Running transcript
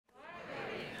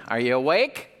Are you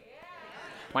awake?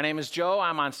 My name is Joe.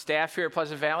 I'm on staff here at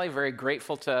Pleasant Valley. Very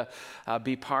grateful to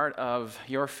be part of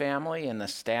your family and the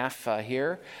staff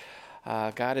here.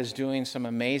 God is doing some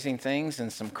amazing things in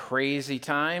some crazy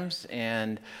times,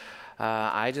 and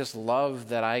I just love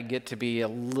that I get to be a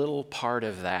little part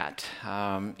of that.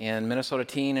 And Minnesota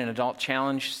Teen and Adult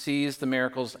Challenge sees the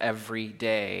miracles every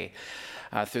day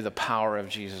through the power of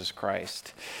Jesus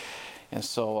Christ. And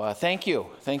so thank you.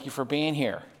 Thank you for being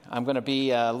here. I'm going to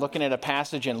be looking at a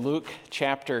passage in Luke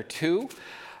chapter 2.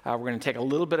 We're going to take a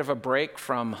little bit of a break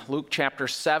from Luke chapter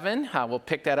 7. We'll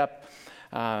pick that up.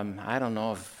 I don't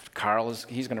know if Carl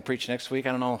he's going to preach next week.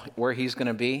 I don't know where he's going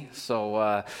to be.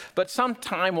 So, but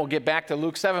sometime we'll get back to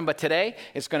Luke 7. But today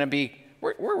it's going to be,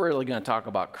 we're really going to talk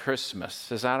about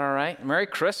Christmas. Is that all right? Merry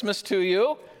Christmas to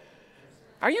you.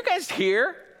 Are you guys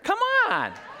here? Come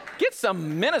on. Get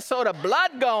some Minnesota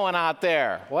blood going out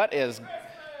there.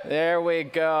 There we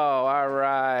go. All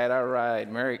right.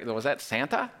 Was that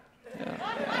Santa?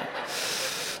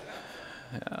 Yeah.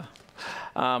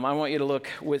 I want you to look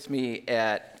with me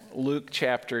at Luke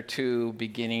chapter 2,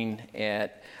 beginning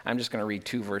at, I'm just going to read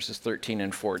 2 verses 13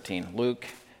 and 14. Luke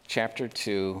chapter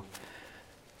 2,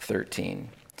 13.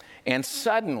 And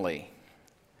suddenly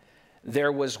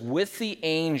there was with the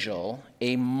angel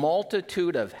a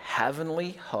multitude of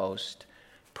heavenly hosts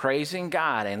praising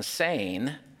God and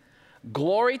saying,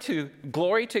 Glory to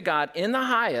God in the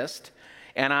highest,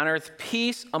 and on earth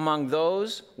peace among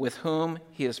those with whom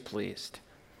he is pleased.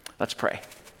 Let's pray.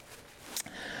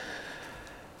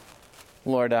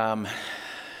 Lord, boy,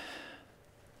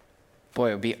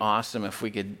 it would be awesome if we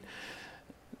could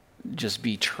just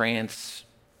be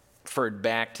transferred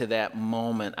back to that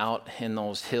moment out in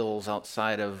those hills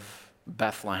outside of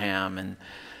Bethlehem and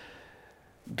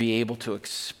be able to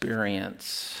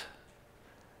experience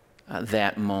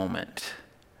that moment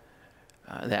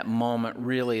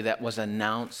really that was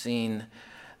announcing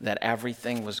that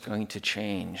everything was going to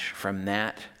change from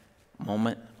that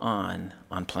moment on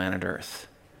planet Earth.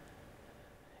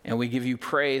 And we give you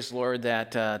praise, Lord,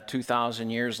 that 2,000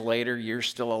 years later, you're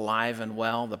still alive and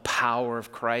well. The power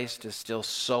of Christ is still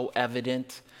so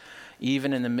evident,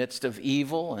 even in the midst of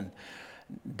evil and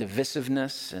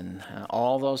divisiveness and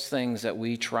all those things that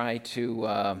we try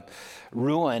to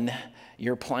ruin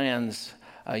your plans.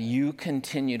 You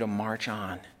continue to march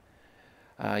on.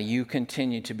 You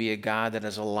continue to be a God that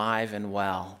is alive and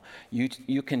well.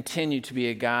 You continue to be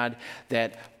a God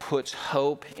that puts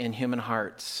hope in human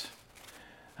hearts.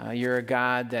 You're a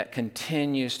God that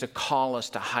continues to call us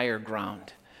to higher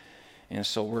ground. And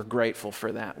so we're grateful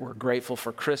for that. We're grateful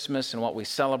for Christmas and what we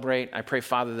celebrate. I pray,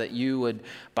 Father, that you would,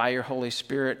 by your Holy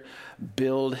Spirit,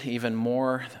 build even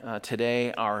more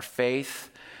today our faith.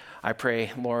 I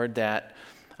pray, Lord, that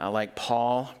like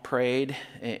Paul prayed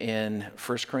in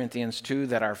 1 Corinthians 2,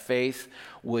 that our faith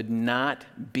would not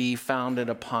be founded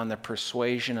upon the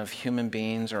persuasion of human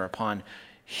beings or upon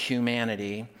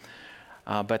humanity,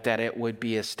 but that it would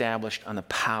be established on the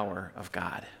power of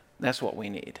God. That's what we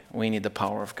need. We need the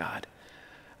power of God.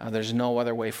 There's no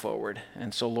other way forward.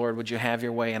 And so, Lord, would you have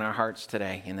your way in our hearts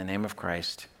today? In the name of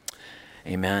Christ,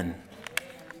 amen.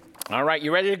 All right,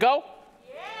 you ready to go?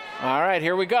 Yeah. All right,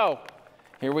 here we go.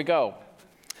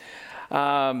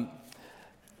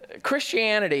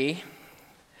 Christianity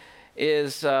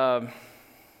is kind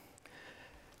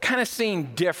of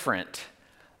seen different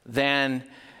than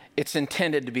it's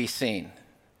intended to be seen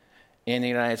in the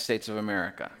United States of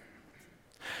America.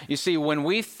 You see, when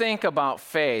we think about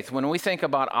faith, when we think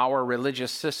about our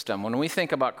religious system, when we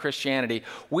think about Christianity,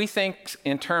 we think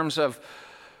in terms of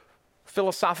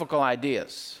philosophical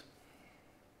ideas.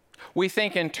 We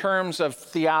think in terms of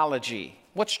theology,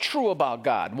 what's true about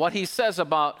God, what he says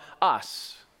about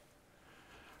us,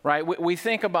 right? We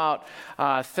think about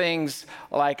things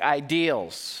like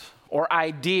ideals or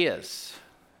ideas.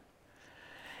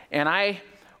 And I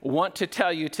want to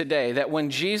tell you today that when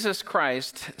Jesus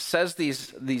Christ says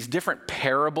these different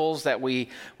parables that we're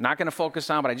not going to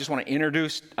focus on, but I just want to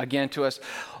introduce again to us,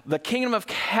 the kingdom of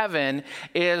heaven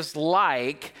is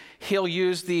like, he'll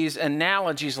use these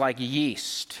analogies like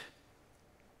yeast.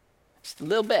 Just a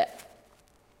little bit.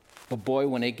 But boy,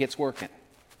 when it gets working,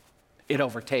 it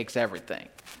overtakes everything.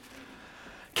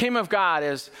 Kingdom of God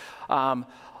is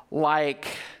like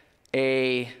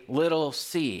a little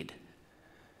seed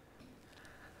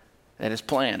that is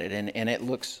planted, and it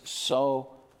looks so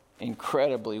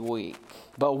incredibly weak.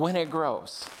 But when it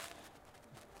grows,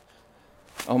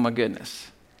 oh my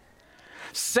goodness.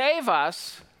 Save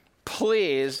us,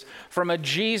 please, from a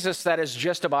Jesus that is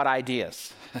just about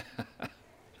ideas.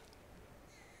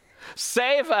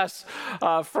 Save us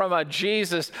from a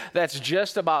Jesus that's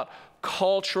just about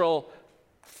cultural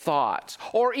thoughts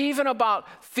or even about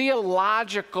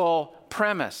theological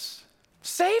premise.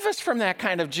 Save us from that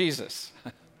kind of Jesus.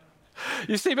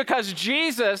 You see, because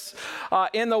Jesus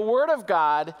in the Word of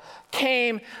God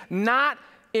came not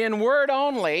in word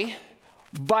only,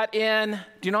 but in,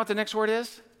 do you know what the next word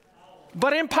is?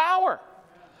 But in power.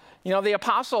 You know, the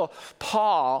Apostle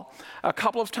Paul, a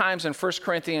couple of times in 1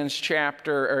 Corinthians,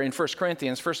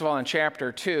 first of all in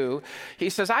chapter 2,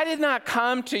 he says, I did not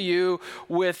come to you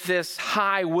with this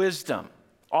high wisdom,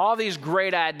 all these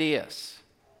great ideas.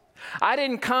 I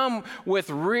didn't come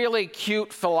with really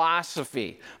cute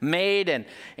philosophy made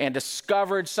and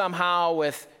discovered somehow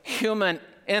with human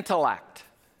intellect.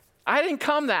 I didn't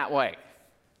come that way.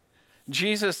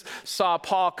 Jesus saw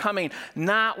Paul coming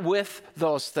not with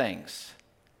those things.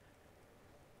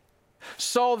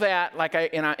 So that, like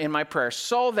in my prayer,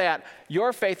 so that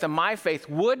your faith and my faith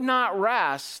would not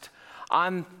rest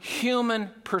on human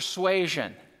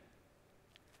persuasion,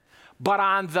 but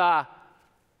on the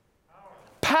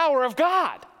power of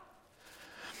God.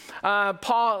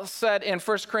 Paul said in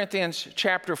 1 Corinthians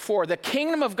chapter 4, the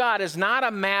kingdom of God is not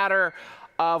a matter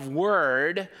of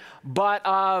word, but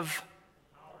of,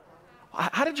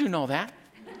 how did you know that?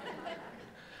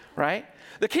 Right?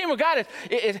 The kingdom of God,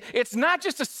 it's not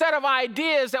just a set of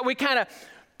ideas that we kind of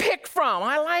pick from.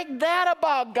 I like that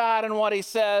about God and what he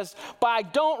says, but I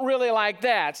don't really like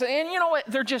that. So, and you know what?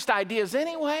 They're just ideas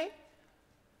anyway.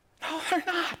 No, they're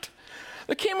not.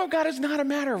 The kingdom of God is not a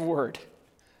matter of word.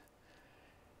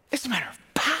 It's a matter of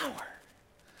power.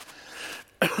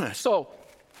 So,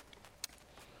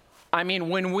 I mean,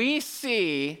 when we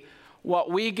see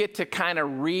what we get to kind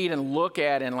of read and look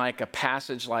at in like a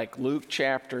passage like Luke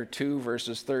chapter 2,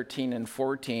 verses 13 and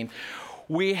 14,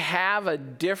 we have a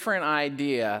different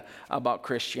idea about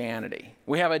Christianity.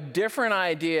 We have a different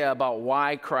idea about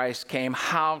why Christ came,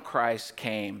 how Christ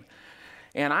came.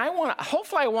 And I'm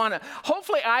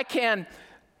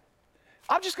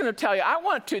just going to tell you, I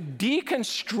want to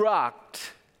deconstruct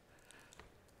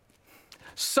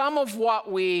some of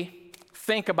what we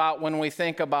think about when we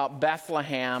think about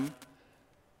Bethlehem.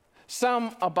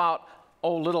 Some about,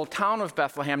 little town of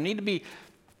Bethlehem need to be,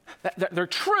 they're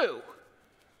true,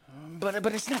 but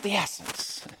it's not the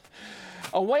essence.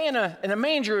 Away in a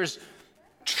manger is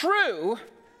true,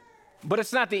 but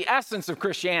it's not the essence of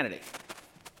Christianity.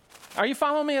 Are you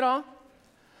following me at all?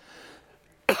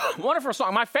 Wonderful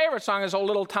song. My favorite song is O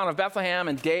Little Town of Bethlehem,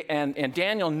 and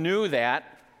Daniel knew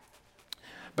that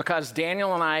because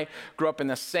Daniel and I grew up in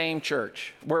the same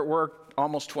church. We're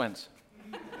almost twins.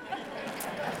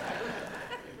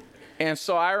 And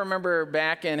so I remember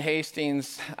back in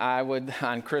Hastings,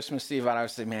 on Christmas Eve, I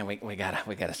would say, man, we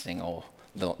gotta sing O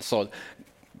Little. So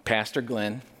Pastor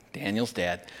Glenn, Daniel's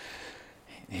dad,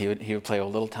 he would play O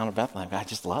Little Town of Bethlehem. I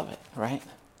just love it, right?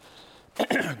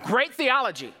 Great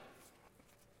theology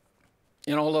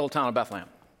in O Little Town of Bethlehem.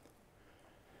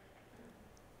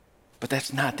 But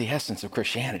that's not the essence of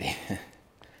Christianity.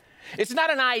 It's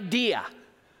not an idea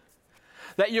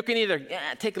that you can either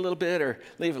take a little bit or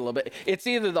leave it a little bit. It's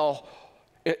either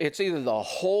the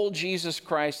whole Jesus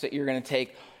Christ that you're going to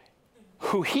take,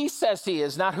 who he says he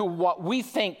is, not what we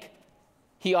think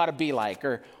he ought to be like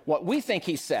or what we think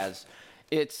he says.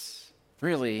 It's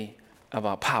really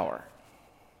about power.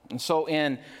 And so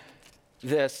in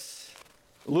this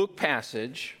Luke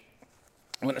passage,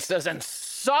 when it says, and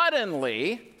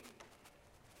suddenly,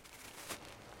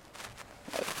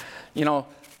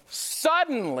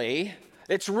 suddenly,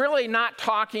 it's really not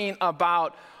talking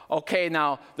about, okay,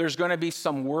 now there's going to be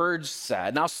some words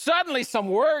said. Now suddenly some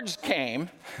words came.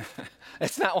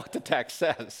 It's not what the text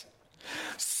says.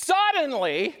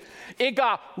 Suddenly, it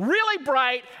got really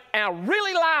bright and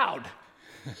really loud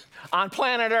on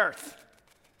planet Earth.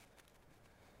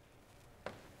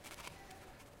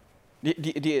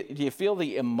 Do you feel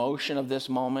the emotion of this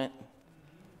moment?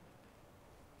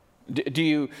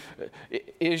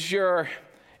 Is your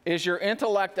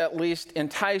intellect at least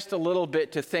enticed a little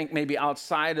bit to think maybe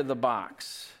outside of the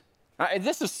box?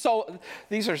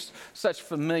 These are such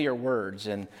familiar words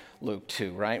in Luke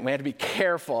 2, right? We have to be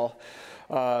careful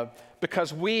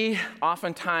because we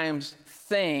oftentimes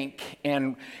think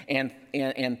and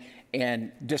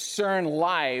discern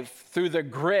life through the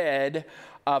grid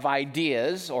of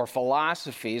ideas or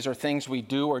philosophies or things we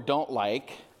do or don't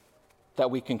like that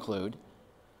we conclude.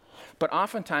 But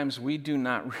oftentimes we do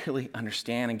not really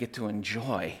understand and get to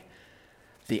enjoy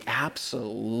the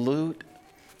absolute,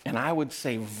 and I would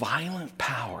say violent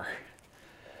power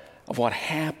of what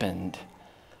happened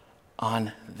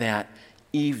on that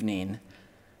evening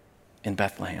in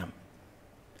Bethlehem.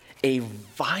 A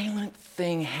violent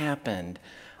thing happened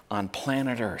on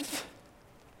planet Earth.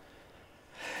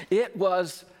 It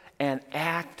was an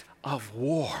act of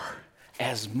war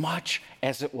as much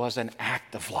as it was an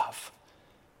act of love.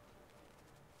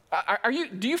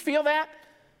 Do you feel that?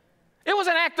 It was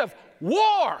an act of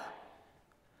war.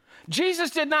 Jesus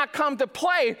did not come to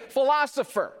play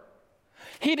philosopher.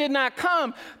 He did not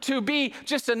come to be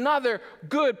just another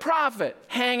good prophet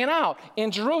hanging out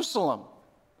in Jerusalem.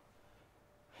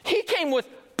 He came with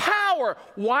power.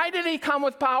 Why did he come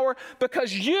with power?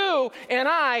 Because you and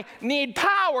I need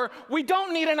power. We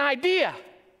don't need an idea.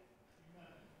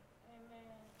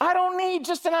 I don't need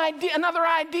just an idea, another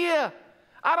idea.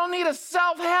 I don't need a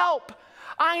self-help.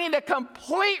 I need a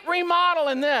complete remodel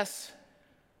in this.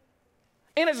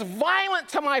 And it's violent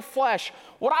to my flesh.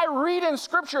 What I read in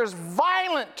Scripture is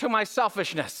violent to my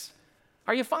selfishness.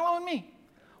 Are you following me?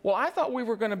 Well, I thought we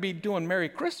were going to be doing Merry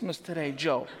Christmas today,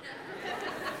 Joe.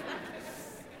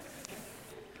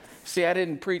 See, I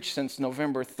didn't preach since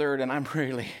November 3rd, and I'm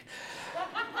really...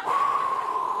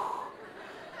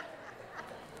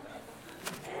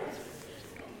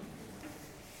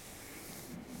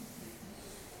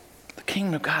 The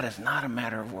kingdom of God is not a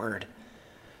matter of word.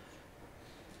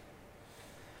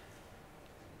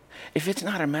 If it's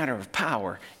not a matter of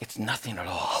power, it's nothing at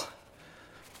all.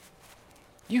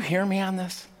 You hear me on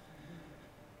this?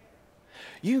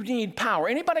 You need power.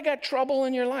 Anybody got trouble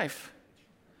in your life?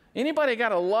 Anybody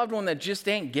got a loved one that just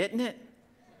ain't getting it?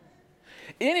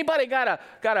 Anybody got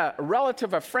a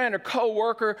relative, a friend, or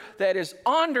coworker that is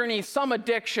underneath some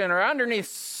addiction or underneath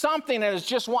something that is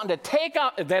just wanting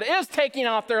to that is taking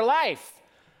out their life?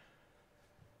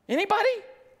 Anybody?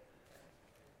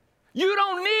 You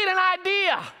don't need an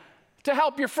idea to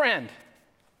help your friend.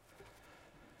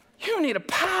 You need a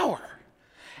power.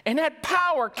 And that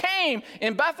power came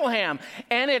in Bethlehem,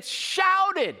 and it's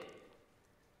shouted.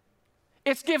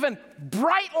 It's given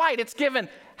bright light. It's given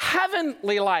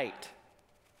heavenly light.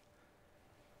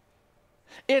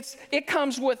 It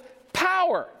comes with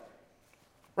power,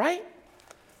 right?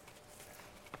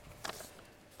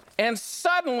 And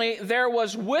suddenly there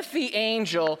was with the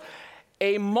angel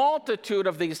a multitude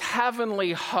of these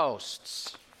heavenly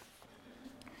hosts.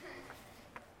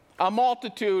 A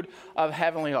multitude of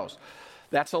heavenly hosts.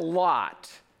 That's a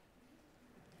lot.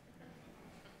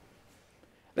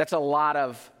 That's a lot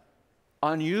of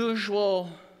unusual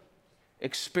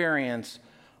experience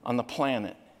on the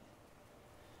planet.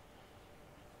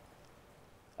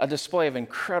 A display of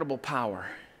incredible power.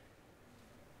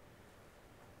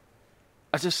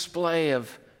 A display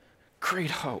of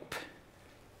great hope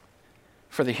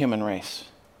for the human race,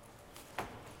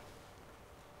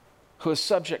 who is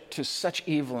subject to such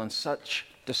evil and such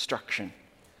destruction.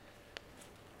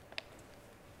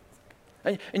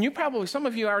 And you probably, some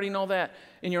of you already know that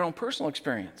in your own personal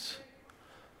experience.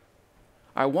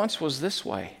 I once was this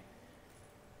way,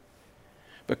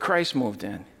 but Christ moved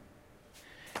in,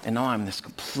 and now I'm this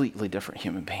completely different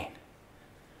human being.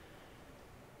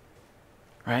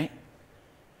 Right?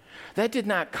 That did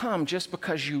not come just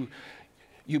because you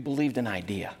believed an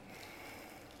idea.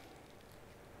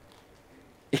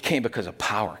 It came because a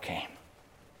power came.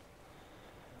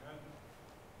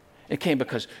 It came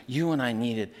because you and I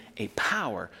needed a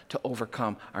power to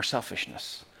overcome our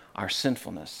selfishness, our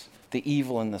sinfulness, the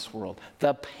evil in this world,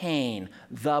 the pain,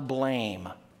 the blame,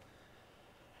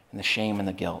 and the shame and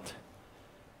the guilt.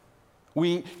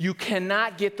 You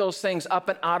cannot get those things up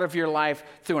and out of your life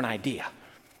through an idea.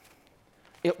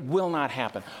 It will not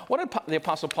happen. What did the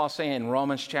Apostle Paul say in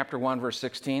Romans chapter 1, verse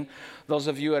 16? Those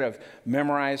of you that have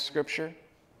memorized Scripture.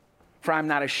 For I'm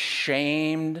not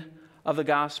ashamed of the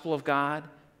gospel of God.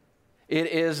 It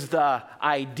is the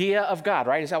idea of God,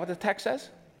 right? Is that what the text says?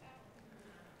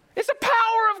 It's the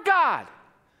power of God.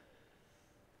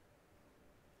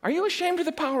 Are you ashamed of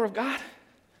the power of God?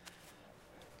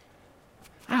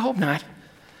 I hope not.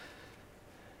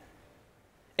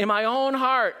 In my own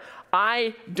heart,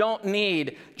 I don't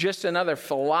need just another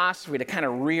philosophy to kind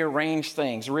of rearrange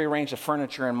things, rearrange the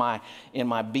furniture in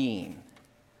my being.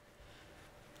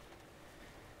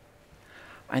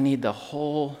 I need the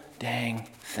whole dang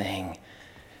thing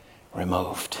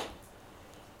removed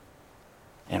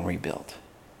and rebuilt.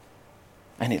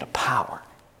 I need a power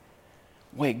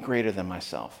way greater than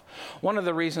myself. One of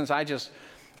the reasons I just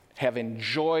have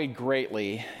enjoyed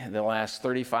greatly in the last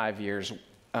 35 years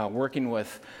working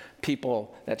with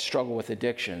people that struggle with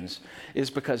addictions is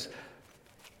because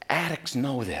addicts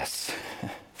know this.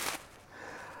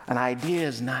 An idea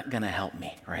is not going to help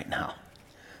me right now.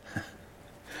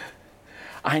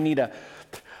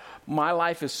 My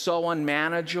life is so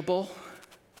unmanageable.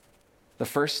 The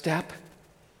first step,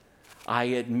 I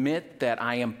admit that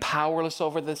I am powerless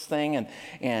over this thing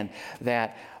and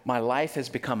that my life has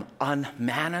become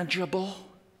unmanageable.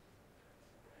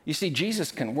 You see,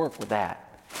 Jesus can work with that.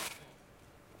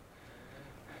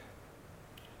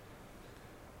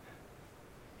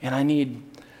 And I need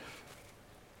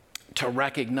to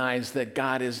recognize that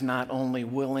God is not only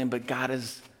willing, but God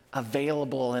is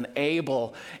available and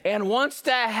able and wants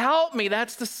to help me.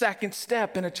 That's the second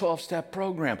step in a 12-step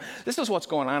program. This is what's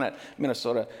going on at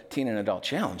Minnesota Teen and Adult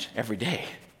Challenge every day.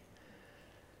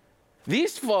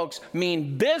 These folks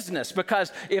mean business,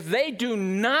 because if they do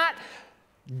not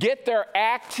get their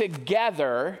act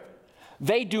together,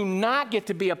 they do not get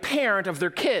to be a parent of their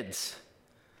kids.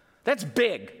 That's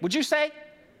big, would you say?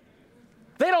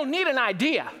 They don't need an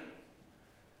idea.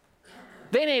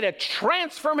 They need a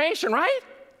transformation, right?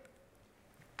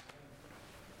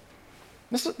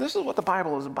 This is what the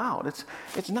Bible is about.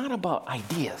 It's not about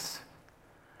ideas.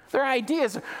 They're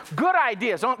ideas, good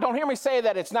ideas. Don't hear me say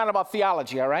that it's not about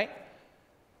theology, all right?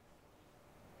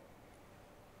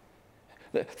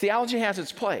 The theology has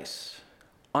its place.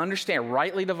 Understand,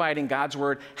 rightly dividing God's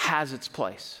word has its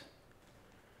place.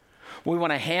 We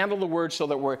want to handle the word so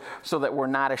that we're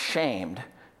not ashamed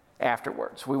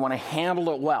afterwards. We want to handle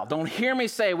it well. Don't hear me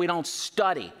say we don't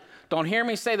study. Don't hear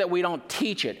me say that we don't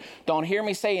teach it. Don't hear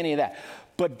me say any of that.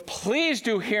 But please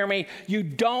do hear me, you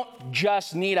don't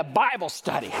just need a Bible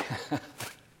study.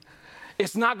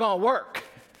 It's not going to work.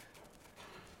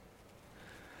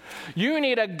 You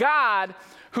need a God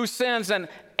who sends an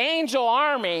angel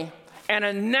army and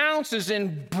announces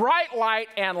in bright light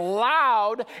and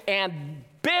loud and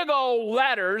big old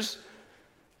letters,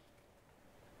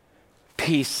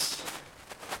 peace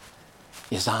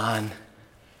is on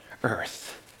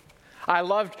earth. I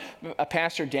loved,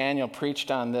 Pastor Daniel preached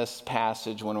on this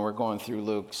passage when we were going through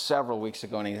Luke several weeks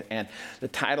ago, and the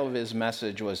title of his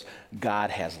message was,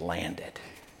 God Has Landed.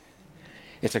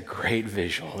 It's a great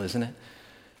visual, isn't it?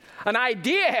 An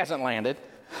idea hasn't landed.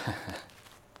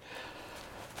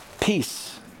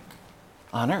 Peace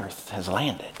on earth has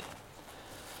landed.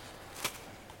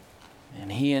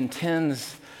 And he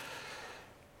intends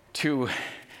to,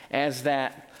 as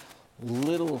that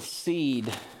little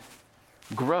seed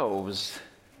grows.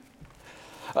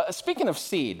 Speaking of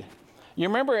seed, you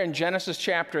remember in Genesis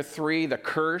chapter 3, the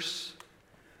curse?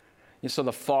 So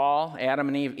the fall, Adam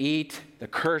and Eve eat, the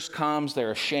curse comes,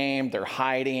 they're ashamed, they're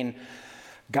hiding.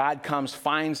 God comes,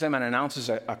 finds them, and announces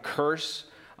a curse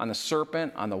on the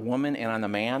serpent, on the woman, and on the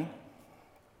man.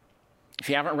 If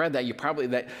you haven't read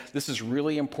that, this is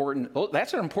really important. Oh,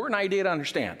 that's an important idea to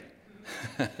understand.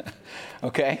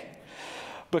 Okay?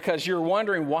 Because you're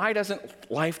wondering, why doesn't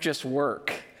life just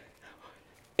work?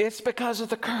 It's because of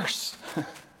the curse.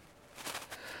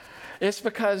 It's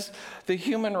because the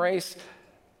human race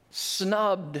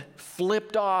snubbed,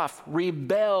 flipped off,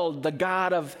 rebelled the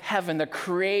God of heaven, the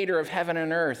creator of heaven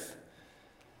and earth.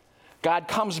 God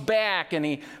comes back and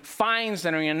he finds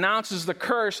them and he announces the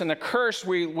curse. And the curse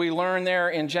we learn there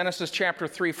in Genesis chapter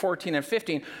 3, 14 and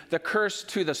 15, the curse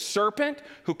to the serpent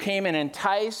who came and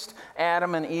enticed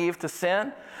Adam and Eve to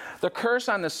sin. The curse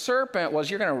on the serpent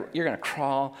was you're gonna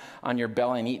crawl on your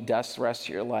belly and eat dust the rest of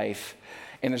your life.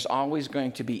 And there's always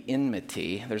going to be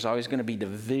enmity. There's always going to be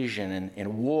division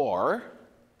and war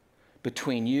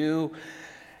between you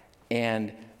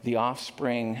and the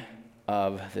offspring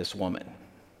of this woman.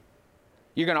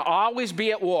 You're going to always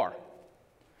be at war.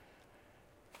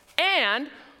 And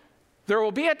there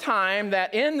will be a time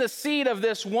that in the seed of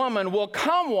this woman will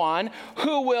come one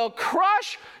who will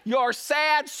crush your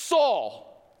sad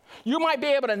soul. You might be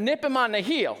able to nip him on the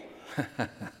heel.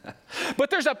 But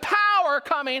there's a power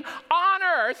coming on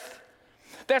earth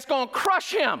that's going to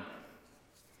crush him.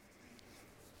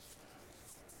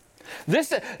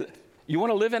 You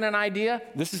want to live in an idea?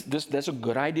 That's a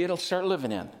good idea to start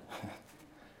living in.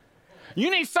 You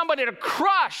need somebody to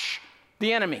crush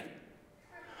the enemy.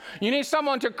 You need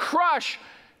someone to crush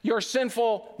your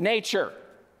sinful nature.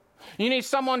 You need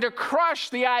someone to crush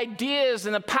the ideas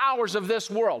and the powers of this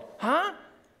world. Huh?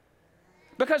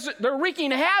 Because they're wreaking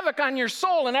havoc on your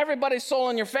soul and everybody's soul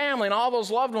in your family and all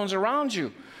those loved ones around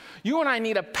you. You and I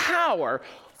need a power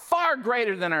far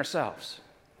greater than ourselves.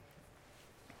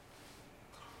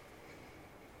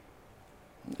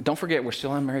 Don't forget, we're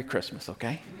still on Merry Christmas,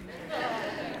 okay?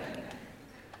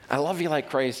 I love you like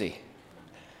crazy.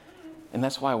 And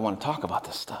that's why I want to talk about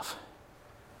this stuff.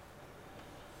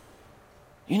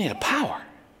 You need a power.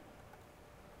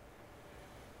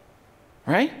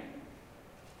 Right?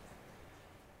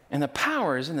 And the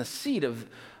power is in the seed of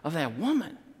that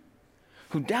woman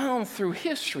who down through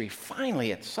history,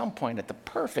 finally at some point at the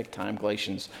perfect time,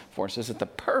 Galatians 4 says, at the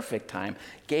perfect time,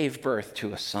 gave birth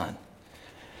to a son.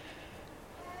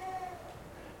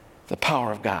 The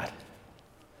power of God.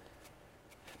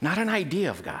 Not an idea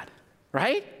of God,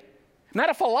 right? not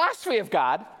a philosophy of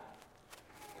God,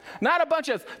 not a bunch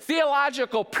of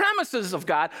theological premises of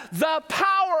God. The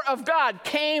power of God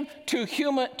came to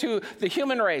the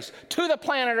human race, to the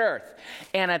planet Earth.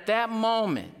 And at that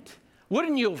moment,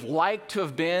 wouldn't you have liked to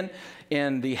have been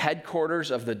in the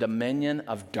headquarters of the dominion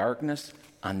of darkness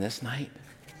on this night?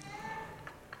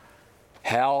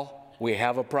 Hell, we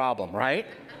have a problem, right?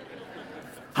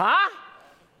 Huh?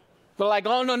 They're like,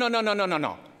 oh, no. No,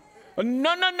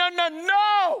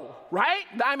 right?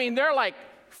 I mean, they're like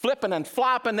flipping and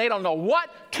flopping. They don't know what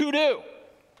to do.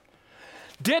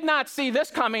 Did not see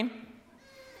this coming.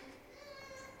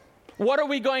 What are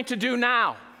we going to do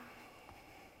now?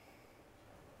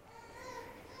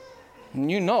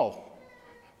 And you know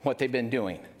what they've been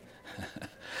doing.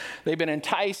 They've been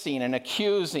enticing and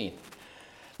accusing.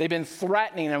 They've been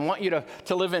threatening and want you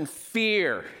to live in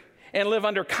fear and live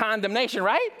under condemnation,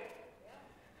 right?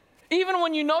 Even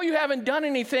when you know you haven't done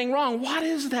anything wrong, what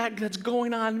is that that's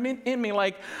going on in me?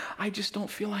 Like, I just don't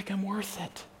feel like I'm worth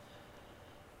it.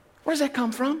 Where does that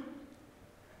come from?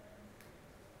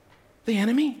 The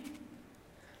enemy.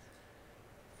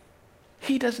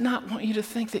 He does not want you to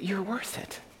think that you're worth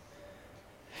it.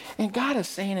 And God is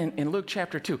saying in Luke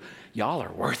chapter 2, y'all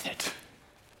are worth it.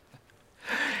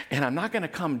 And I'm not going to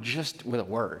come just with a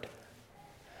word.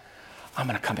 I'm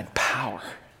going to come in power.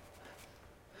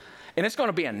 And it's going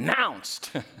to be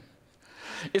announced.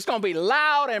 It's going to be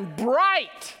loud and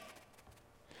bright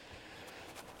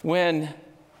when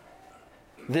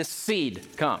this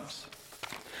seed comes.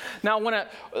 Now, when I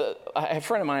have a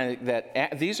friend of mine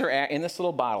that these are in this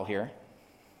little bottle here.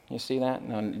 You see that?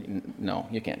 No,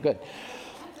 you can't. Good.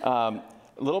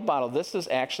 Little bottle. This is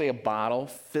actually a bottle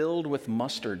filled with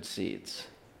mustard seeds.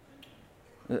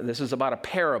 This is about a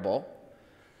parable.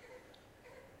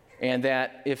 And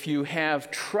that if you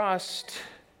have trust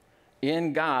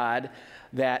in God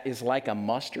that is like a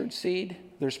mustard seed,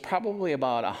 there's probably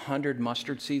about 100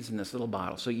 mustard seeds in this little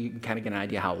bottle. So you can kind of get an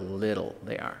idea how little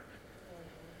they are.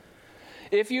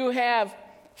 If you have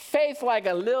faith like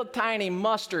a little tiny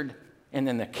mustard, and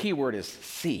then the key word is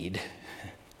seed.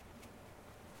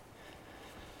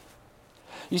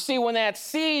 You see, when that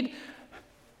seed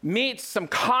meets some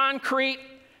concrete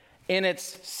in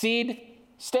its seed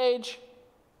stage,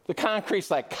 the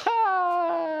concrete's like,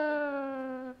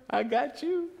 I got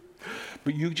you.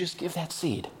 But you just give that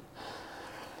seed.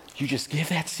 You just give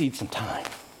that seed some time.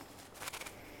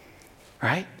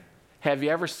 Right? Have you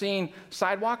ever seen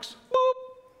sidewalks? Boop.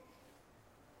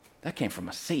 That came from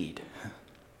a seed.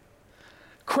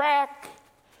 Crack,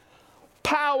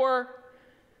 power.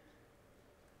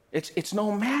 It's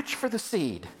no match for the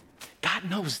seed. God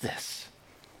knows this.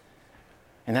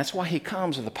 And that's why he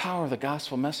comes with the power of the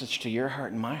gospel message to your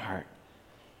heart and my heart.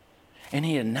 And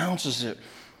he announces it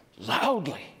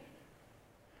loudly,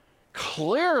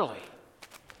 clearly.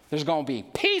 There's going to be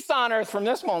peace on earth from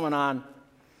this moment on.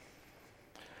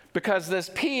 Because this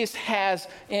peace has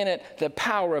in it the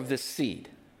power of this seed.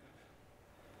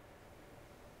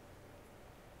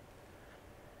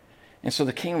 And so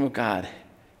the kingdom of God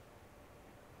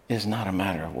is not a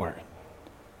matter of word.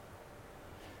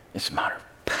 It's a matter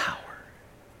of power.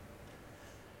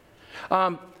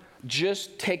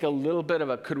 Just take a little bit of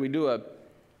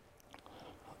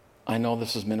I know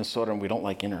this is Minnesota and we don't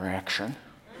like interaction.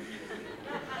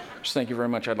 Just thank you very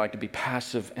much. I'd like to be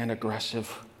passive and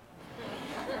aggressive.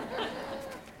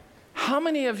 How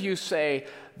many of you say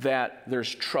that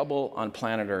there's trouble on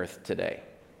planet Earth today?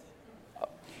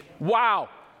 Wow.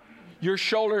 Your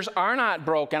shoulders are not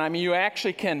broken. I mean,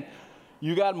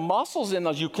 you got muscles in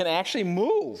those. You can actually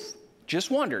move.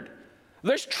 Just wondered.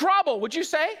 There's trouble, would you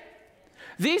say?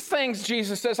 These things,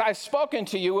 Jesus says, I've spoken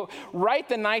to you right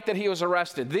the night that he was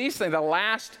arrested. These things, the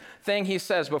last thing he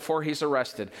says before he's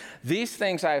arrested. These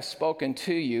things I have spoken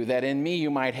to you, that in me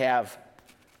you might have,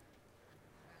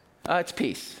 it's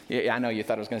peace. Yeah, I know you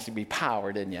thought it was going to be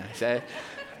power, didn't you?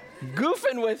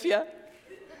 Goofing with you.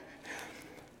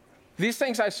 These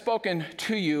things I've spoken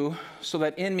to you so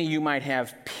that in me you might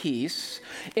have peace.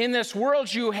 In this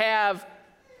world you have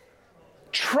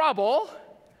trouble,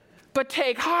 but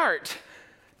take heart.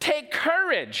 Take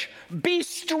courage. Be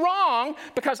strong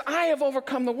because I have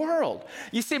overcome the world.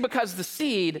 You see, because the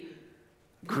seed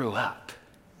grew up.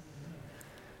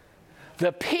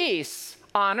 The peace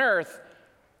on earth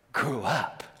grew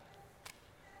up.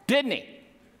 Didn't he?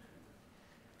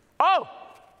 Oh!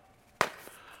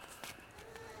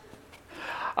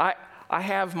 I've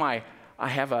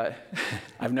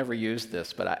never used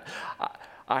this, but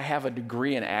I have a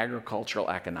degree in agricultural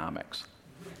economics.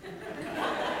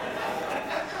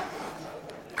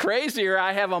 Crazier,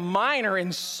 I have a minor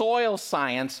in soil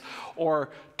science or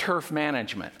turf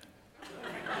management.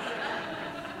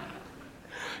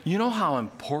 You know how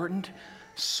important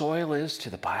soil is to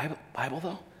the Bible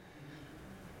though?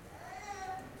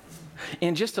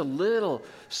 In just a little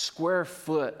square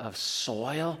foot of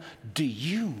soil, do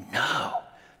you know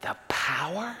the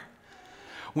power?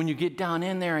 When you get down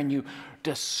in there and you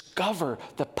discover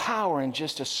the power in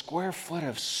just a square foot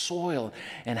of soil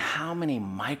and how many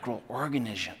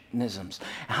microorganisms,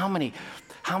 how many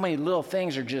little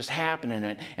things are just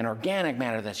happening and organic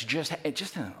matter that's just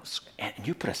and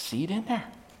you put a seed in there.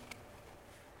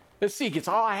 The seed gets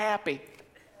all happy,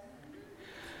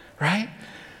 right?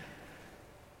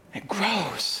 It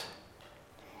grows.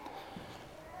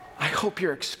 I hope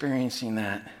you're experiencing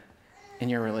that in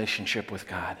your relationship with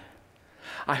God.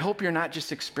 I hope you're not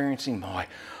just experiencing,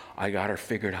 I got her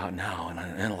figured out now in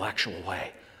an intellectual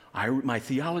way. My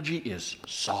theology is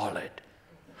solid.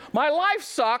 My life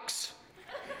sucks.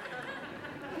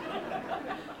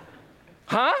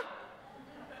 Huh?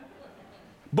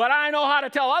 But I know how to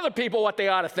tell other people what they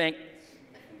ought to think.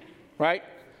 Right?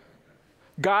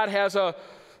 God has a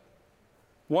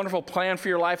wonderful plan for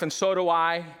your life, and so do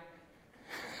I.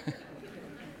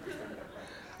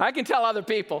 I can tell other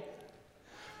people.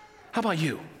 How about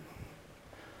you?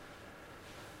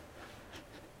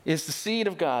 Is the seed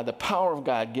of God, the power of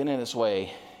God getting its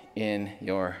way in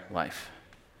your life?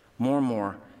 More and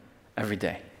more every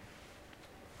day.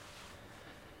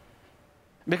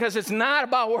 Because it's not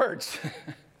about words.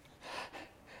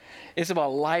 It's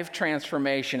about life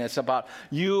transformation. It's about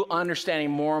you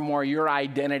understanding more and more your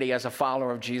identity as a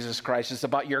follower of Jesus Christ. It's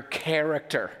about your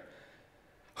character,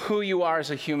 who you are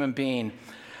as a human being,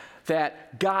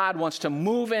 that God wants to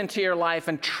move into your life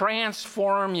and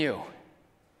transform you,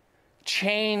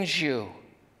 change you,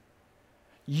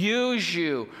 use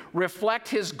you, reflect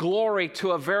His glory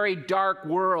to a very dark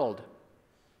world.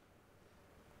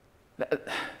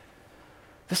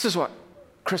 This is what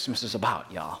Christmas is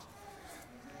about, y'all.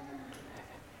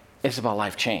 It's about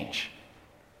life change.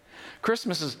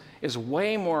 Christmas is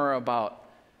way more about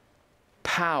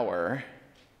power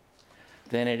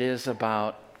than it is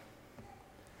about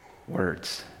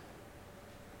words.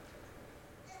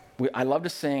 I love to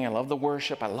sing. I love the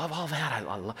worship. I love all that.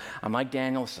 I'm like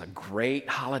Daniel. It's a great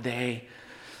holiday.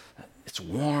 It's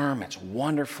warm. It's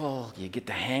wonderful. You get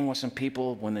to hang with some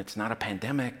people when it's not a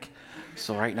pandemic.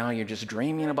 So right now you're just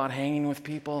dreaming about hanging with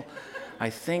people. I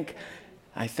think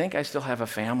I still have a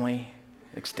family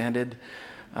extended.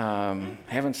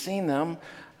 Haven't seen them.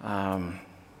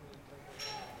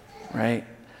 Right?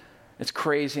 It's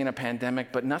crazy in a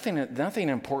pandemic, but nothing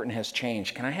important has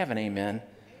changed. Can I have an amen?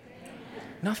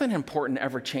 Nothing important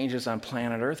ever changes on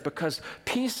planet Earth because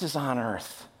peace is on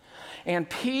Earth. And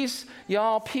peace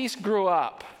grew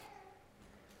up.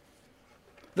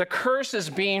 The curse is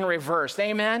being reversed.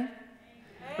 Amen?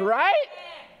 Right?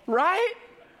 Right?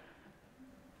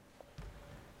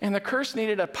 And the curse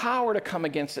needed a power to come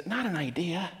against it, not an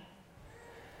idea.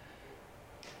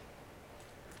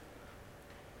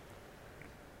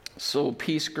 So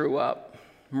peace grew up.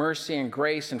 Mercy and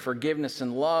grace and forgiveness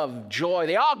and love, joy,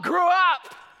 they all grew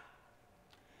up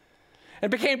and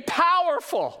became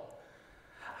powerful.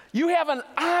 You have an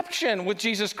option with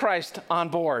Jesus Christ on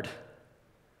board.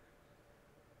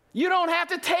 You don't have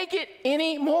to take it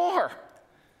anymore.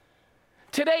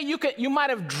 Today, you might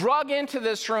have drug into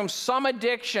this room some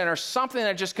addiction or something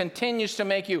that just continues to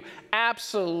make you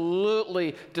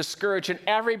absolutely discouraged. And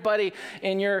everybody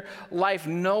in your life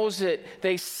knows it.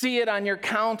 They see it on your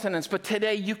countenance. But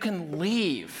today, you can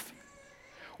leave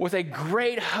with a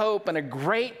great hope and a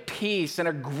great peace and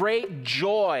a great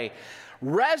joy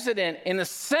resident in the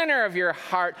center of your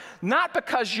heart, not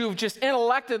because you've just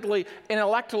intellectually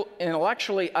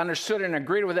understood it and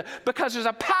agreed with it, because there's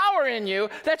a power in you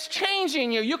that's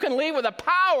changing you. You can leave with a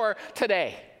power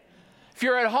today. If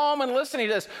you're at home and listening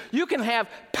to this, you can have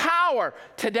power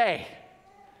today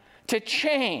to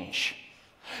change.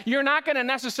 You're not going to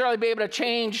necessarily be able to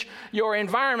change your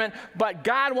environment, but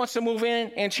God wants to move in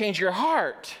and change your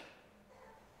heart.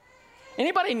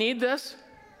 Anybody need this?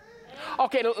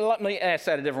 Okay, let me ask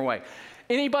that a different way.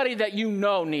 Anybody that you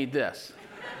know need this?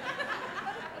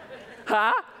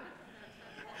 Huh?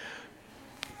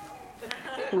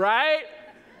 Right?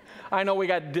 I know we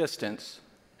got distance,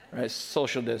 right?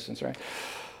 Social distance, right?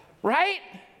 Right?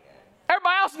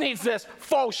 Everybody else needs this.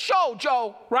 For sure,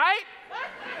 Joe, right?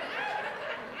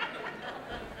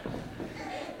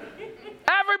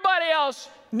 Everybody else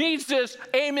needs this.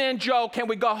 Amen, Joe. Can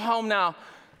we go home now?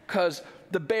 Because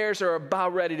the Bears are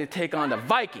about ready to take on the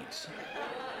Vikings.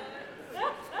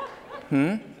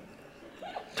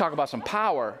 Talk about some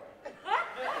power.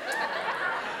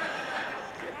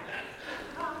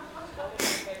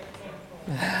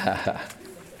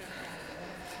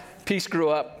 Peace grew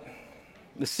up.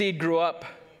 The seed grew up.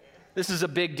 This is a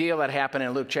big deal that happened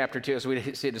in Luke chapter 2. As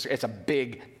we see this, it's a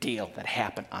big deal that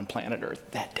happened on planet Earth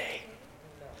that day.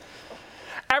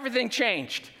 Everything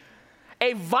changed.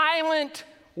 A violent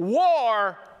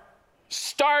war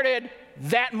started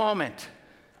that moment.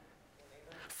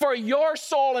 For your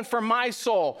soul and for my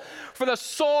soul, for the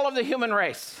soul of the human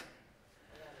race.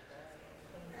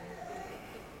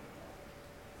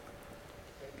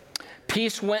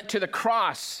 Peace went to the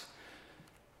cross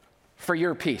for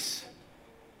your peace.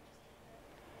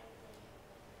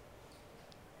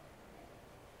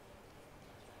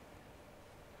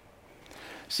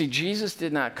 See, Jesus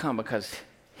did not come because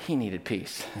he needed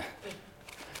peace.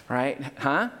 Right?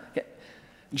 Huh?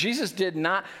 Jesus did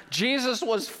not. Jesus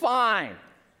was fine.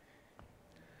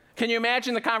 Can you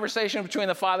imagine the conversation between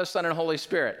the Father, Son, and Holy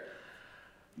Spirit?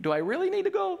 Do I really need to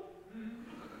go?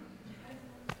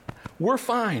 We're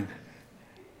fine.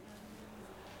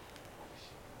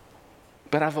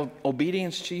 But out of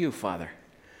obedience to you, Father,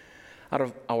 out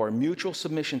of our mutual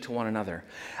submission to one another,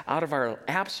 out of our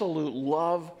absolute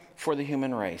love for the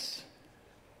human race,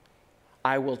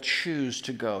 I will choose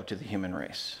to go to the human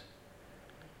race.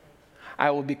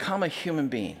 I will become a human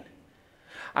being.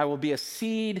 I will be a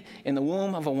seed in the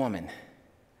womb of a woman.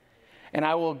 And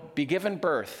I will be given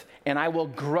birth, and I will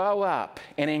grow up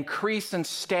and increase in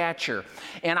stature,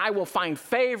 and I will find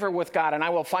favor with God, and I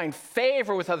will find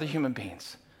favor with other human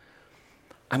beings.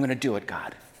 I'm going to do it,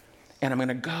 God. And I'm going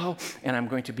to go, and I'm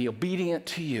going to be obedient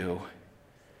to you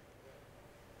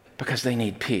because they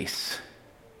need peace.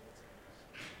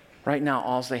 Right now,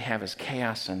 all they have is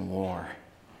chaos and war.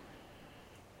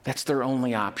 That's their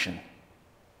only option.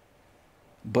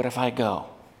 But if I go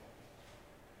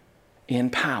in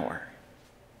power,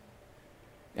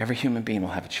 every human being will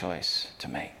have a choice to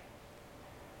make,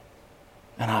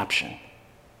 an option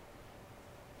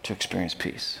to experience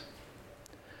peace.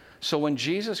 So when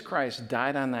Jesus Christ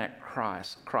died on that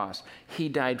cross, he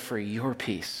died for your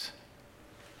peace.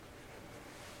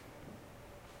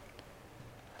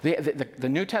 The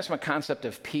New Testament concept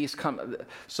of peace,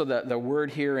 so the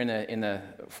word here in the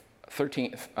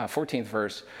 14th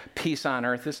verse, peace on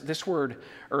earth, this word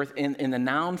earth in the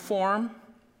noun form,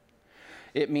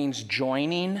 it means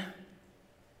joining.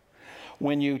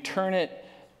 When you turn it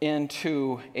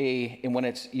into when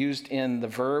it's used in the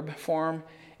verb form,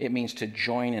 it means to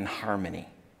join in harmony.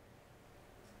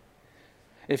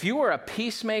 If you are a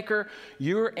peacemaker,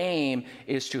 your aim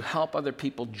is to help other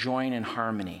people join in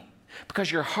harmony.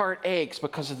 Because your heart aches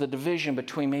because of the division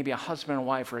between maybe a husband and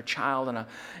wife, or a child and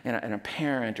a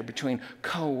parent, or between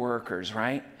co-workers,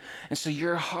 right? And so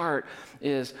your heart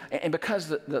is, and because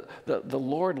the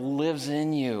Lord lives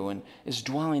in you and is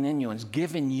dwelling in you and is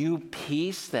giving you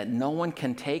peace that no one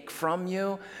can take from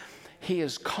you, he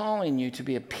is calling you to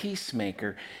be a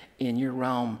peacemaker in your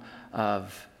realm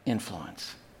of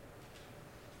influence.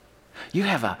 You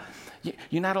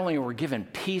not only were given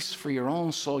peace for your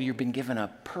own soul, you've been given a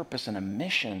purpose and a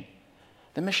mission.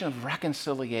 The mission of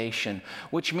reconciliation,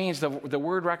 which means the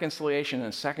word reconciliation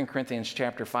in 2 Corinthians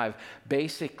chapter 5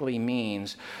 basically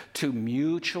means to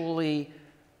mutually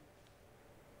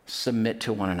submit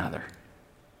to one another.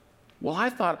 Well,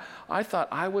 I thought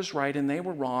I was right and they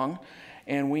were wrong,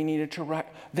 and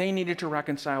they needed to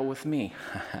reconcile with me.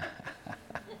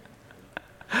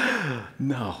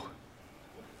 No.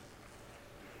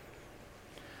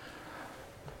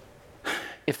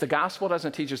 If the gospel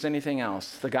doesn't teach us anything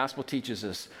else, the gospel teaches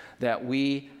us that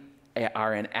we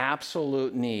are in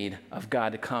absolute need of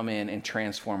God to come in and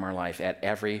transform our life at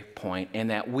every point,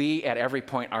 and that we at every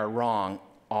point are wrong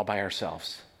all by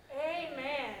ourselves.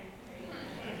 Amen.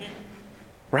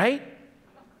 Right?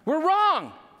 We're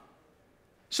wrong.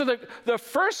 So the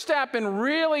first step in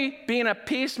really being a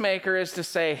peacemaker is to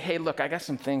say, hey, look, I got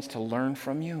some things to learn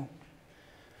from you.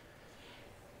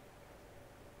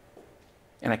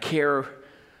 And I care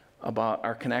about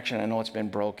our connection. I know it's been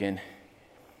broken.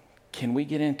 Can we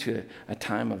get into a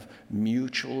time of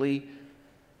mutually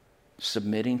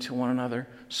submitting to one another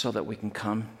so that we can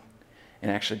come and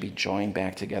actually be joined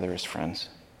back together as friends?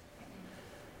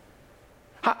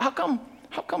 How come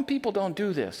people don't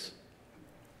do this?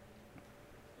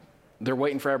 They're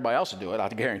waiting for everybody else to do it. I'll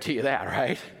guarantee you that,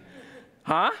 right?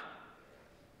 Huh?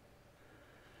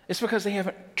 It's because they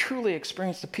haven't truly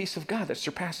experienced the peace of God that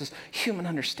surpasses human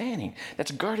understanding,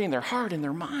 that's guarding their heart and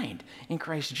their mind in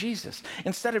Christ Jesus.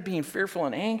 Instead of being fearful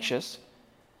and anxious,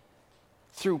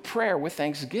 through prayer with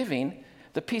thanksgiving,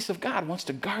 the peace of God wants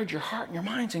to guard your heart and your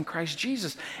minds in Christ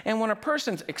Jesus. And when a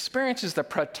person experiences the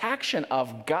protection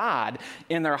of God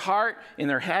in their heart, in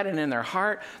their head, and in their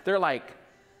heart, they're like,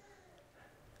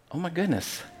 oh my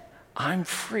goodness, I'm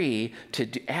free to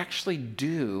actually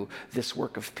do this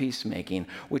work of peacemaking,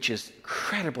 which is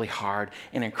incredibly hard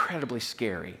and incredibly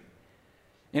scary.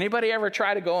 Anybody ever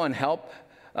try to go and help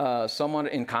someone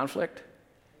in conflict?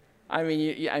 I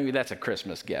mean, that's a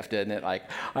Christmas gift, isn't it? Like,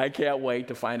 I can't wait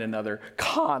to find another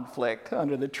conflict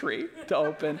under the tree to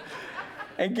open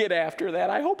and get after that.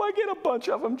 I hope I get a bunch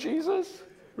of them, Jesus.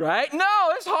 Right? No,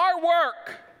 it's hard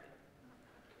work.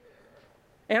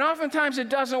 And oftentimes it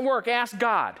doesn't work. Ask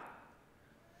God.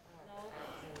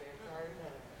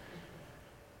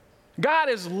 God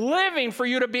is living for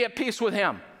you to be at peace with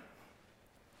him.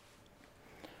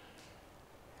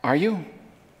 Are you?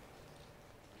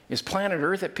 Is planet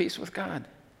Earth at peace with God?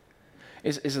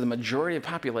 Is the majority of the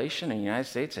population in the United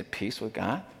States at peace with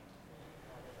God?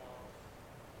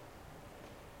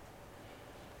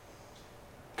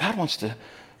 God wants to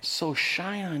so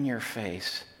shine on your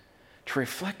face to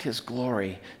reflect his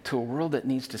glory to a world that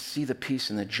needs to see the peace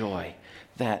and the joy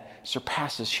that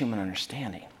surpasses human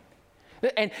understanding.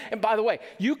 And by the way,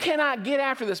 you cannot get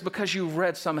after this because you've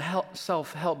read some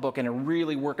self-help book and are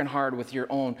really working hard with your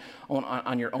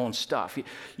on your own stuff.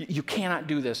 You cannot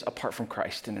do this apart from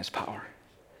Christ and his power.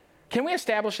 Can we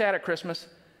establish that at Christmas?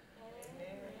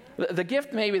 The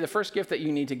gift, maybe the first gift that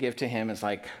you need to give to him is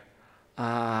like,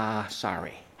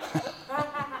 sorry.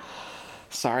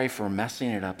 Sorry for messing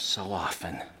it up so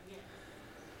often.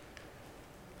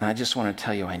 And I just want to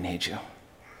tell you I need you.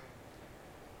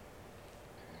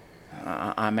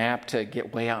 I'm apt to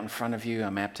get way out in front of you.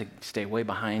 I'm apt to stay way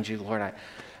behind you. Lord,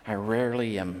 I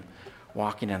rarely am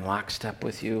walking in lockstep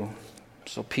with you.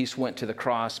 So peace went to the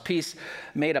cross. Peace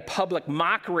made a public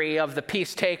mockery of the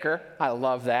peace taker. I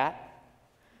love that.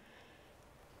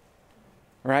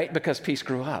 Right? Because peace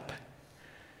grew up.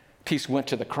 Peace went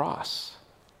to the cross.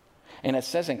 And it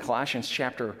says in Colossians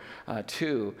chapter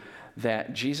 2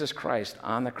 that Jesus Christ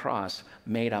on the cross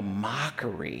made a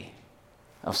mockery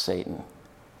of Satan.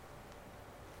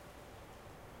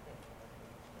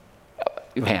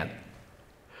 Man.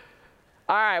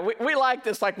 All right, we like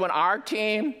this, like when our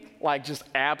team, like just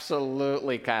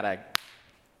absolutely kind of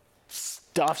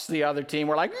stuffs the other team.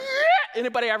 We're like, yeah!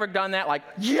 Anybody ever done that? Like,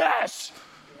 yes!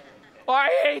 Oh, I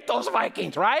hate those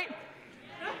Vikings, right?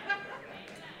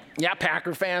 Yeah,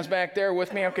 Packer fans back there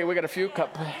with me. Okay, we got a few.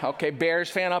 Okay, Bears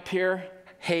fan up here.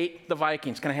 Hate the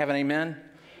Vikings. Can I have an amen?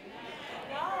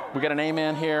 We got an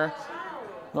amen here.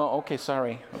 No, okay,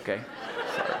 sorry. Okay,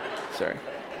 sorry.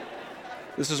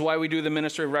 This is why we do the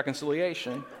ministry of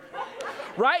reconciliation.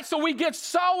 Right? So we get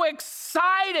so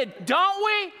excited, don't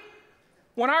we?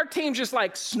 When our team just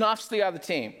like snuffs the other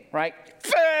team, right?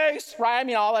 Face, right? I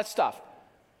mean, all that stuff.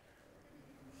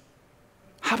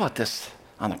 How about this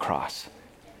on the cross?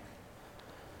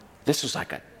 This was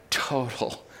like a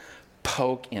total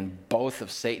poke in both of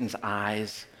Satan's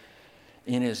eyes,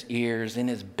 in his ears, in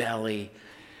his belly.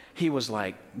 He was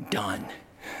like, done.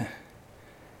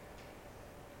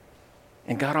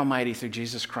 And God Almighty, through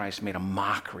Jesus Christ, made a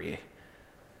mockery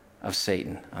of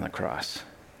Satan on the cross.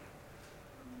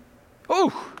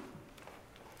 Ooh!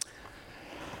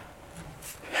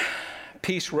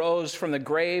 Peace rose from the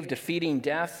grave, defeating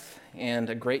death and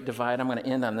a great divide. I'm going to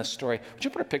end on this story. Would you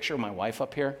put a picture of my wife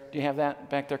up here? Do you have that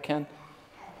back there, Ken?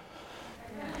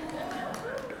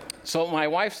 So my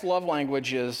wife's love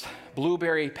language is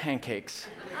blueberry pancakes.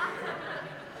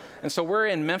 And so we're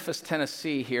in Memphis,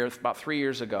 Tennessee here about 3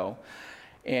 years ago.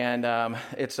 And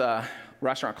it's a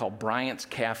restaurant called Bryant's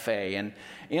Cafe. And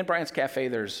in Bryant's Cafe,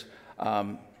 there's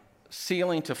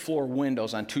ceiling to floor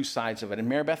windows on two sides of it. And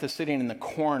Mary Beth is sitting in the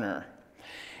corner.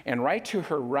 And right to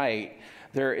her right,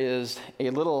 there is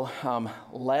a little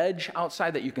ledge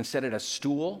outside that you can sit at a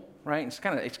stool, right? It's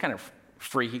kind of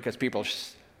freaky because people are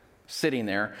sitting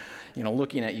there,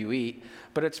 looking at you eat.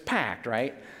 But it's packed,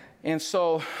 right? And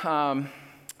so all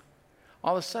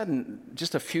of a sudden,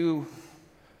 just a few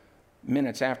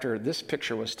minutes after this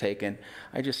picture was taken,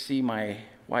 I just see my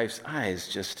wife's eyes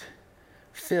just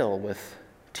fill with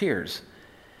tears.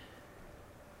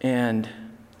 And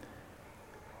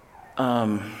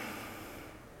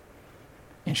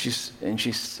she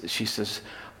says,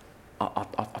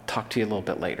 I'll talk to you a little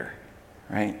bit later,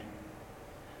 right?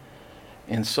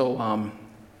 And so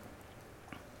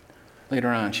later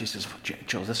on, she says,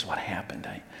 Joe, this is what happened.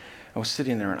 I was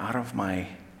sitting there, and out of my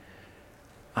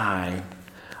eye,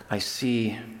 I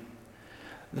see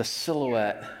the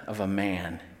silhouette of a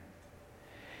man.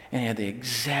 And he had the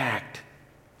exact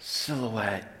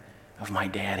silhouette of my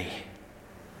daddy,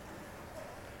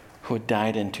 who had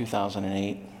died in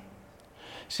 2008.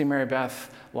 See, Mary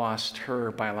Beth lost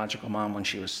her biological mom when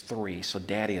she was 3, so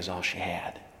daddy is all she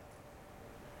had.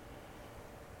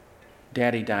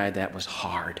 Daddy died, that was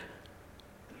hard.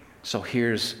 So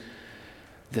here's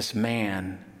this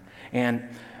man, and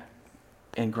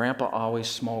Grandpa always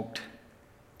smoked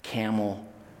Camel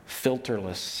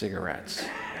filterless cigarettes.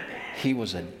 He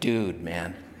was a dude,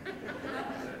 man,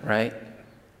 right?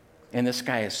 And this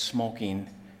guy is smoking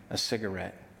a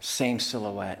cigarette, same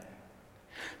silhouette,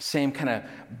 same kind of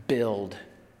build.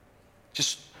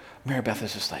 Just, Mary Beth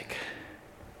is just like,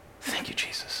 thank you,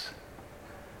 Jesus.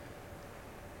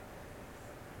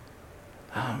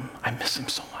 I miss him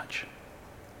so much.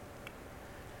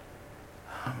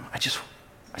 I just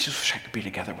wish I could be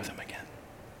together with him again.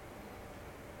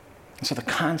 And so the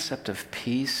concept of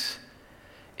peace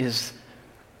is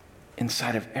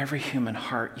inside of every human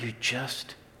heart. You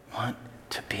just want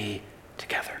to be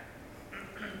together.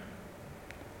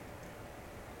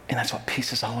 And that's what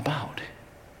peace is all about.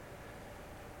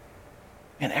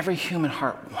 And every human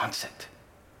heart wants it.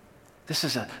 This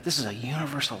is a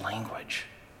universal language.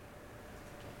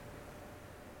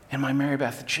 And my Mary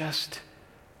Beth just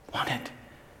wanted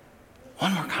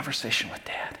one more conversation with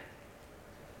Dad.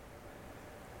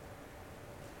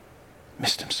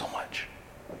 Missed him so much.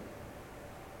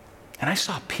 And I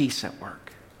saw peace at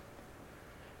work.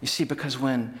 You see, because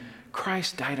when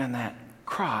Christ died on that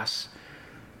cross,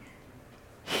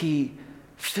 he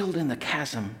filled in the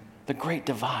chasm, the great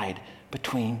divide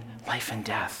between life and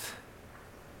death.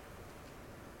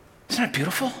 Isn't that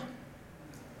beautiful?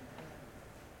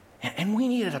 And we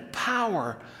needed a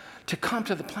power to come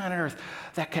to the planet Earth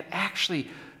that could actually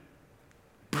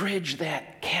bridge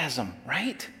that chasm,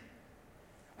 right?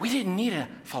 We didn't need a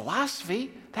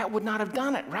philosophy. That would not have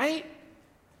done it, right?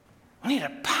 We need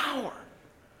a power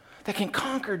that can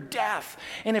conquer death.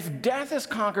 And if death is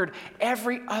conquered,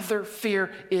 every other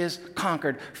fear is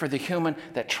conquered for the human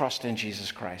that trusts in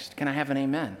Jesus Christ. Can I have an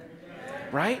amen?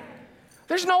 Right?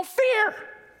 There's no fear.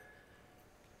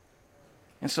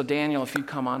 And so Daniel, if you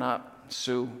come on up,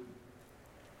 Sue,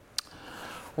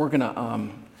 we're going to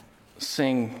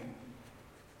sing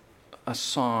a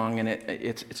song, and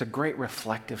it's a great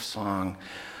reflective song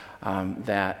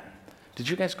that, did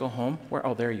you guys go home? Where?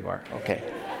 Oh, there you are. Okay.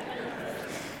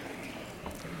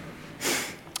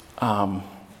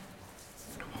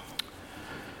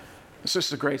 This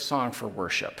is a great song for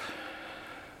worship.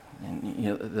 And you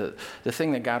know, the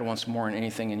thing that God wants more than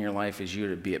anything in your life is you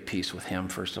to be at peace with him,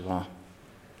 first of all.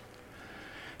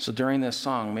 So during this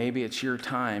song, maybe it's your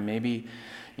time. Maybe,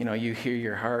 you hear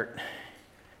your heart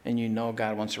and you know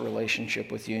God wants a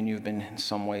relationship with you and you've been in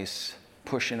some ways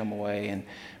pushing him away, and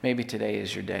maybe today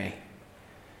is your day.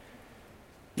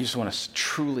 You just want to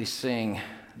truly sing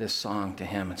this song to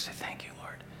him and say, thank you,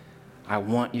 Lord. I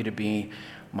want you to be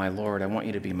my Lord. I want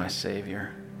you to be my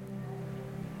Savior.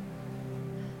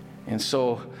 And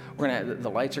so the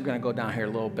lights are going to go down here a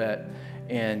little bit,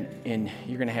 and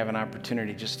you're going to have an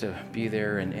opportunity just to be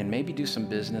there and maybe do some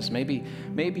business. Maybe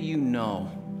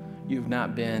you've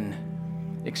not been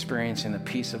experiencing the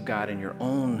peace of God in your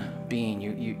own being.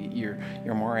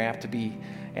 You're more apt to be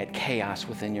at chaos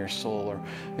within your soul, or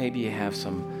maybe you have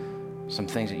some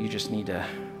things that you just need to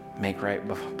make right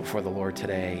before the Lord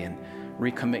today and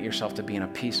recommit yourself to being a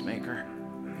peacemaker.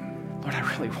 Lord, I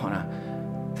really want to.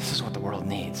 This is what the world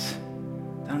needs.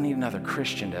 They don't need another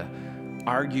Christian to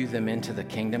argue them into the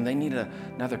kingdom. They need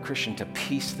another Christian to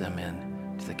peace them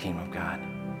in to the kingdom of God,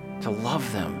 to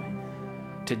love them,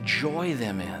 to joy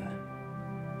them in.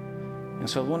 And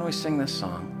so when we sing this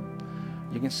song,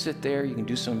 you can sit there, you can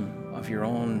do some of your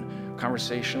own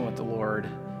conversation with the Lord,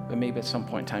 but maybe at some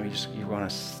point in time you want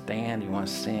to stand, you want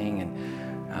to sing, and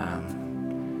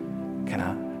kind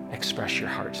of express your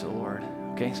heart to the Lord.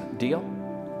 Okay, so, deal?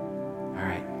 All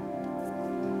right.